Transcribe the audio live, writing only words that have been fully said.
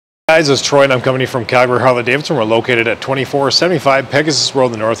Guys, it's Troy and I'm coming to you from Calgary Harley-Davidson. We're located at 2475 Pegasus Road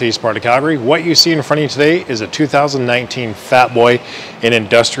in the northeast part of Calgary. What you see in front of you today is a 2019 Fat Boy in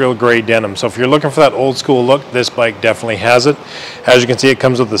industrial grade denim. So if you're looking for that old school look, this bike definitely has it. As you can see, it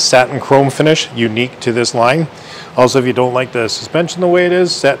comes with the satin chrome finish, unique to this line. Also, if you don't like the suspension the way it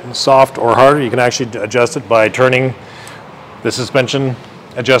is, set and soft or harder, you can actually adjust it by turning the suspension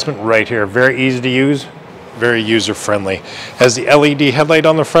adjustment right here. Very easy to use. Very user-friendly. Has the LED headlight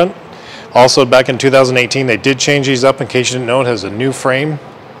on the front. Also, back in 2018, they did change these up. In case you didn't know, it has a new frame,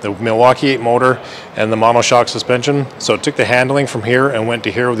 the Milwaukee-Eight motor, and the monoshock suspension. So it took the handling from here and went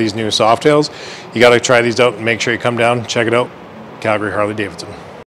to here with these new Softails. You got to try these out and make sure you come down, check it out. Calgary Harley-Davidson.